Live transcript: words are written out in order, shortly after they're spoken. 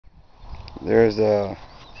There's a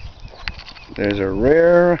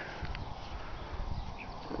rare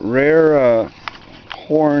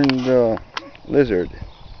horned lizard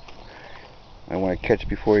I want to catch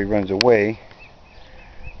before he runs away.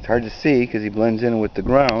 It's hard to see because he blends in with the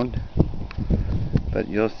ground, but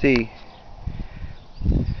you'll see.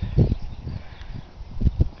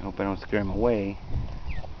 I hope I don't scare him away.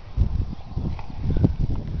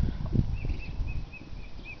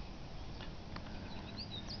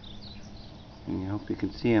 And I hope you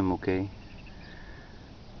can see him okay.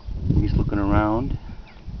 He's looking around,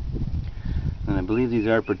 and I believe these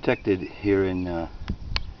are protected here in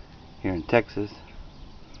Texas.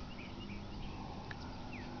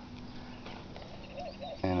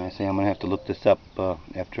 And I say I'm gonna have to look this up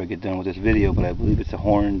after I get done with this video, but I believe it's a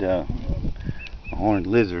horned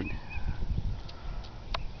lizard.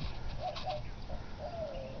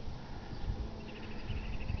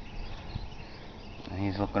 And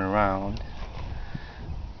he's looking around.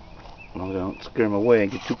 Well, don't scare him away.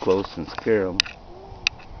 Get too close and scare him.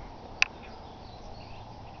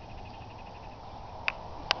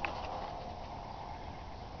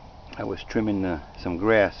 I was trimming some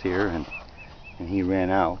grass here, and he ran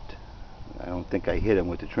out. I don't think I hit him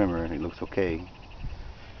with the trimmer. He looks okay.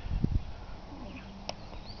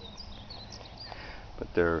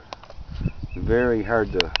 But they're very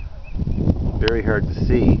hard to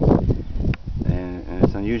see, and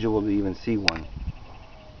it's unusual to even see one.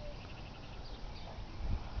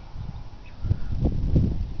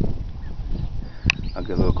 I'll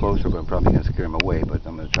get a little closer, but I'm probably going to scare him away, but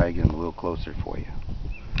I'm going to try to get him a little closer for you.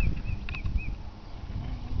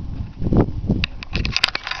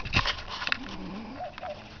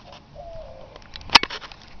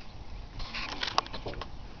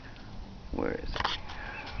 Where is he?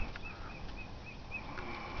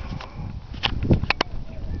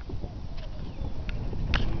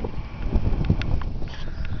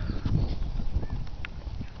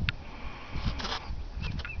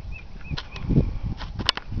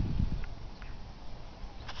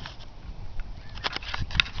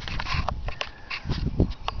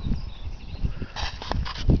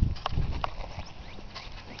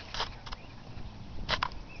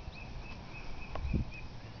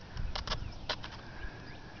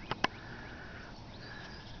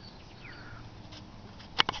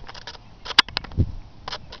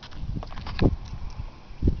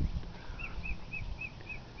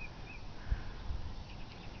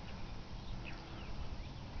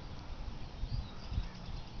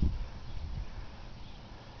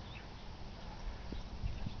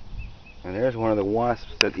 And there's one of the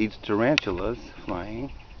wasps that eats tarantulas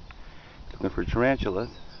flying. Looking for tarantulas.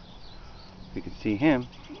 You can see him.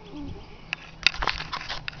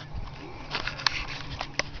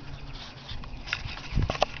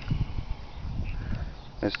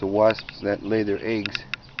 That's the wasps that lay their eggs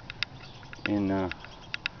in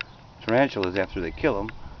tarantulas after they kill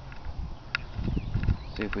them.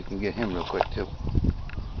 See if we can get him real quick too.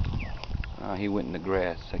 He went in the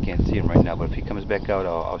grass. I can't see him right now, but if he comes back out,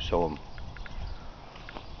 I'll show him.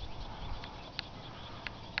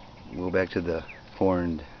 We'll go back to the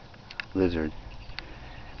horned lizard.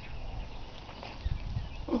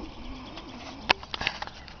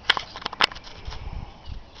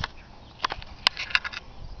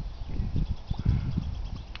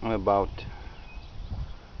 I'm about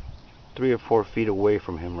 3 or 4 feet away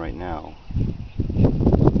from him right now.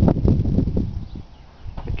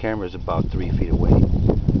 The camera's about 3 feet away. I'm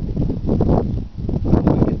not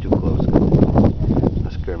going to get too close.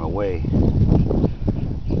 I'll scare him away.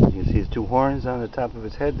 You see his 2 horns on the top of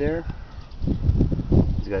his head there?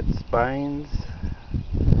 He's got spines.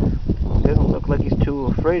 It doesn't look like he's too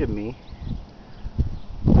afraid of me.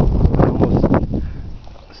 I almost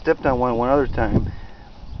stepped on one other time.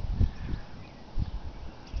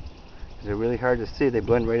 They're really hard to see. They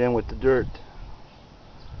blend right in with the dirt.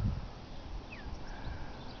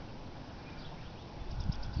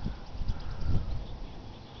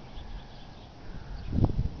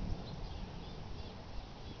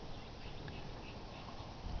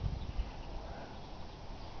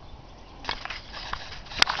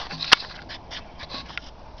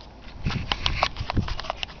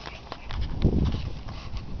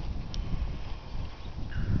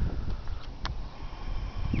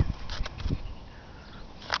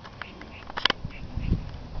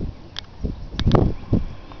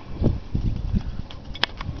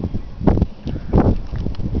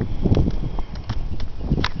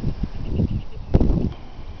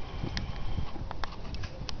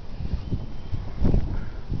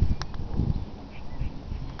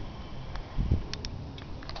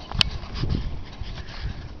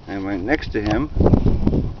 And right next to him,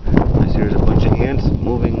 I see there's a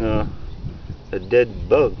a dead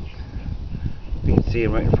bug. You can see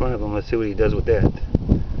him right in front of him. Let's see what he does with that.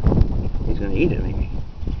 He's going to eat it, maybe.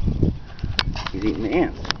 He's eating the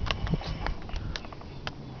ants.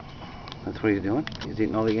 That's what he's doing. He's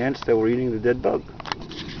eating all the ants that were eating the dead bug.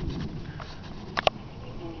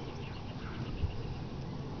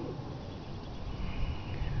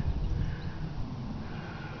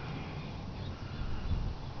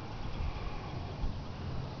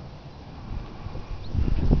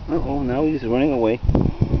 Uh-oh, now he's running away.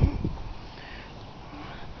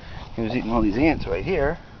 He was eating all these ants right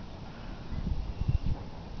here.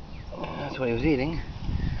 That's what he was eating.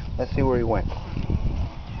 Let's see where he went.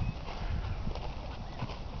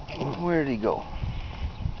 Where did he go?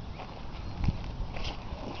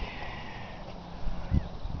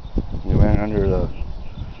 He ran under the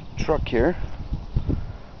truck here.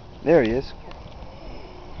 There he is.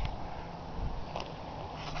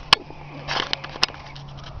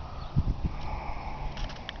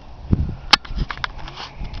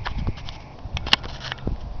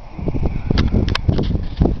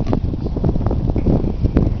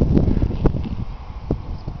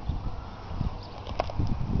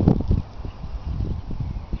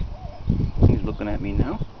 He's looking at me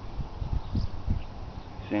now,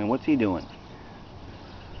 saying, what's he doing?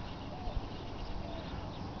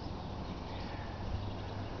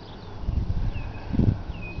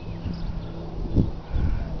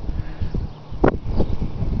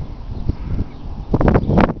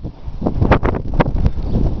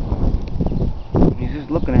 He's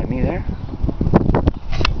just looking at me there.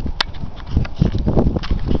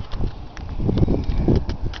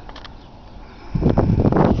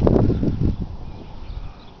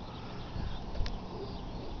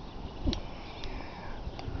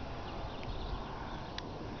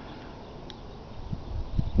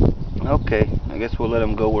 Okay, I guess we'll let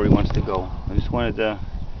him go where he wants to go. I just wanted to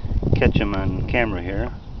catch him on camera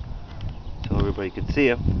here so everybody could see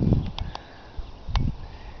him.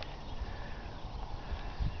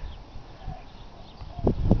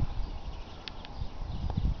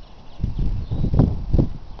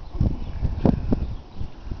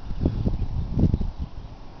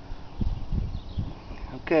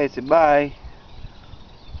 Okay, say bye.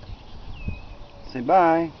 Say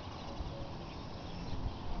bye.